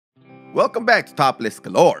Welcome back to Top List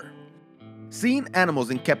Galore. Seeing animals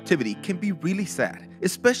in captivity can be really sad,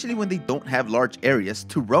 especially when they don't have large areas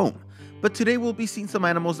to roam. But today we'll be seeing some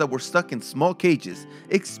animals that were stuck in small cages,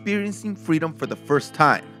 experiencing freedom for the first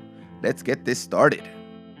time. Let's get this started.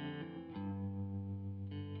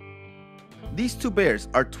 These two bears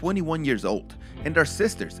are 21 years old and are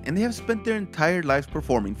sisters, and they have spent their entire lives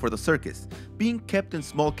performing for the circus, being kept in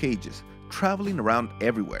small cages, traveling around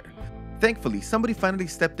everywhere. Thankfully, somebody finally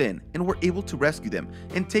stepped in and were able to rescue them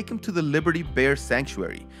and take them to the Liberty Bear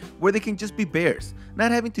Sanctuary, where they can just be bears,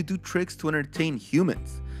 not having to do tricks to entertain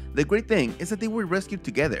humans. The great thing is that they were rescued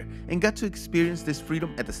together and got to experience this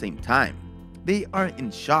freedom at the same time. They are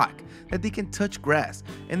in shock that they can touch grass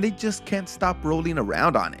and they just can't stop rolling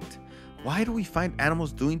around on it. Why do we find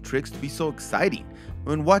animals doing tricks to be so exciting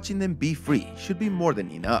when watching them be free should be more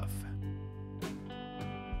than enough?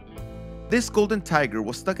 This golden tiger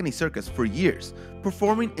was stuck in a circus for years,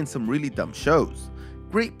 performing in some really dumb shows.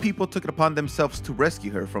 Great people took it upon themselves to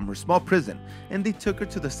rescue her from her small prison, and they took her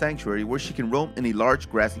to the sanctuary where she can roam in a large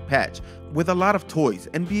grassy patch with a lot of toys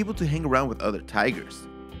and be able to hang around with other tigers.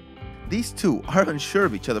 These two are unsure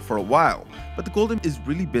of each other for a while, but the golden is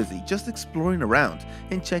really busy just exploring around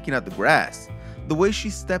and checking out the grass. The way she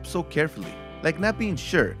steps so carefully, like not being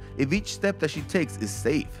sure if each step that she takes is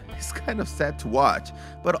safe, is kind of sad to watch,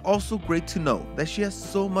 but also great to know that she has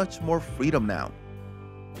so much more freedom now.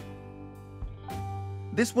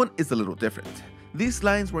 This one is a little different. These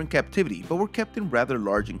lions were in captivity but were kept in rather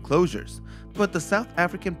large enclosures, but the South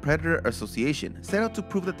African Predator Association set out to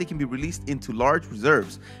prove that they can be released into large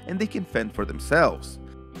reserves and they can fend for themselves.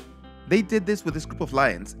 They did this with this group of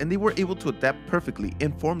lions and they were able to adapt perfectly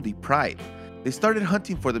and formed a pride. They started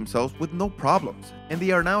hunting for themselves with no problems, and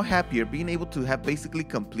they are now happier being able to have basically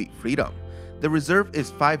complete freedom. The reserve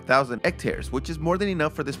is 5,000 hectares, which is more than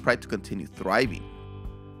enough for this pride to continue thriving.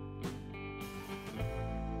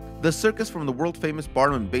 The circus from the world-famous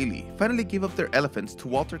Barnum & Bailey finally gave up their elephants to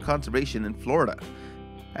Walter Conservation in Florida.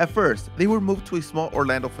 At first, they were moved to a small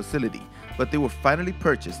Orlando facility, but they were finally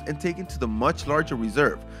purchased and taken to the much larger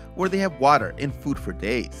reserve where they have water and food for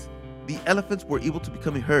days. The elephants were able to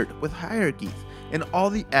become a herd with hierarchies and all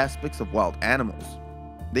the aspects of wild animals.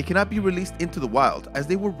 They cannot be released into the wild as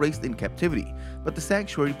they were raised in captivity, but the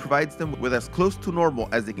sanctuary provides them with as close to normal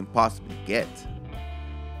as they can possibly get.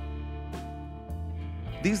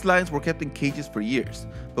 These lions were kept in cages for years,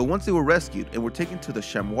 but once they were rescued and were taken to the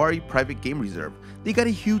Shamwari Private Game Reserve, they got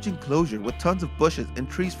a huge enclosure with tons of bushes and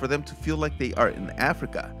trees for them to feel like they are in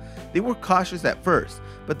Africa. They were cautious at first,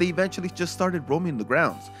 but they eventually just started roaming the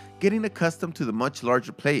grounds, getting accustomed to the much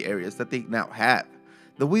larger play areas that they now have.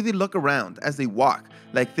 The way they look around as they walk,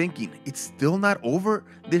 like thinking, it's still not over,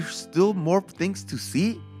 there's still more things to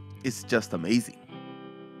see, is just amazing.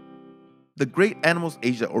 The Great Animals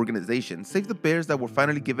Asia organization saved the bears that were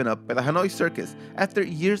finally given up by the Hanoi Circus after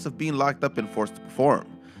years of being locked up and forced to perform.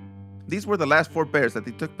 These were the last 4 bears that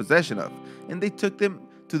they took possession of, and they took them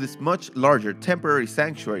to this much larger temporary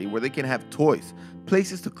sanctuary where they can have toys,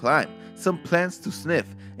 places to climb, some plants to sniff,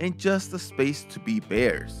 and just a space to be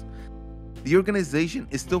bears. The organization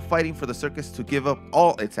is still fighting for the circus to give up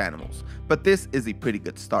all its animals, but this is a pretty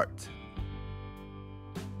good start.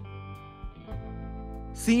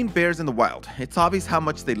 Seeing bears in the wild, it's obvious how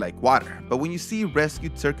much they like water, but when you see a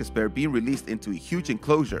rescued circus bear being released into a huge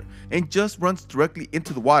enclosure and just runs directly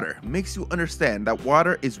into the water, makes you understand that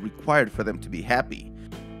water is required for them to be happy.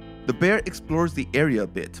 The bear explores the area a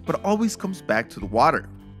bit, but always comes back to the water.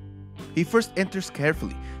 He first enters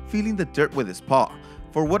carefully, feeling the dirt with his paw,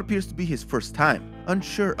 for what appears to be his first time,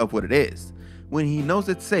 unsure of what it is. When he knows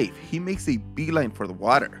it's safe, he makes a beeline for the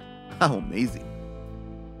water. How amazing.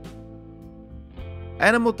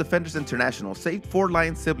 Animal Defenders International saved 4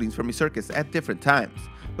 lion siblings from a circus at different times,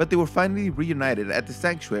 but they were finally reunited at the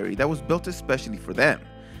sanctuary that was built especially for them,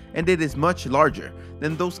 and it is much larger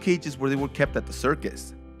than those cages where they were kept at the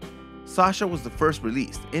circus. Sasha was the first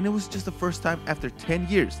released, and it was just the first time after 10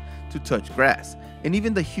 years to touch grass, and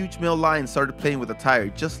even the huge male lion started playing with a tire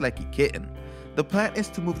just like a kitten. The plan is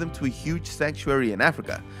to move them to a huge sanctuary in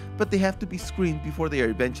Africa, but they have to be screened before they are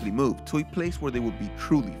eventually moved to a place where they will be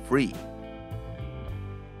truly free.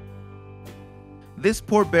 This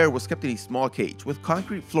poor bear was kept in a small cage with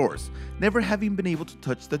concrete floors, never having been able to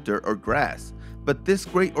touch the dirt or grass, but this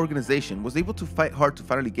great organization was able to fight hard to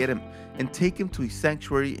finally get him and take him to a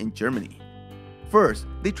sanctuary in Germany. First,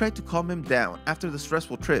 they tried to calm him down after the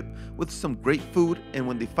stressful trip with some great food, and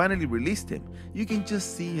when they finally released him, you can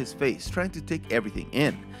just see his face trying to take everything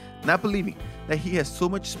in, not believing that he has so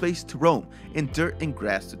much space to roam and dirt and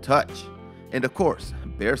grass to touch. And of course,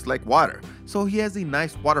 bears like water, so he has a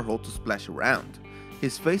nice water hole to splash around.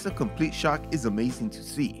 His face of complete shock is amazing to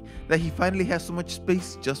see, that he finally has so much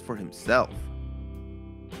space just for himself.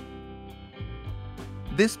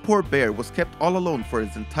 This poor bear was kept all alone for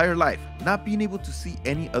his entire life, not being able to see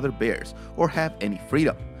any other bears or have any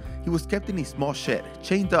freedom. He was kept in a small shed,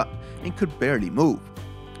 chained up, and could barely move.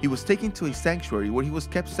 He was taken to a sanctuary where he was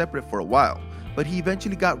kept separate for a while, but he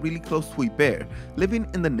eventually got really close to a bear living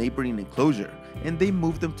in the neighboring enclosure, and they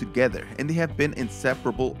moved them together, and they have been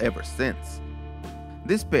inseparable ever since.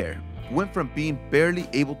 This bear went from being barely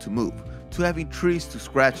able to move to having trees to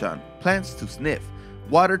scratch on, plants to sniff,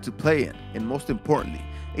 water to play in, and most importantly,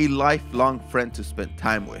 a lifelong friend to spend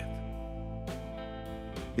time with.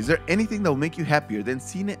 Is there anything that will make you happier than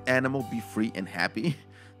seeing an animal be free and happy?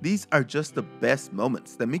 These are just the best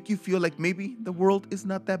moments that make you feel like maybe the world is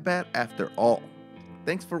not that bad after all.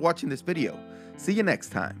 Thanks for watching this video. See you next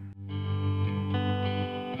time.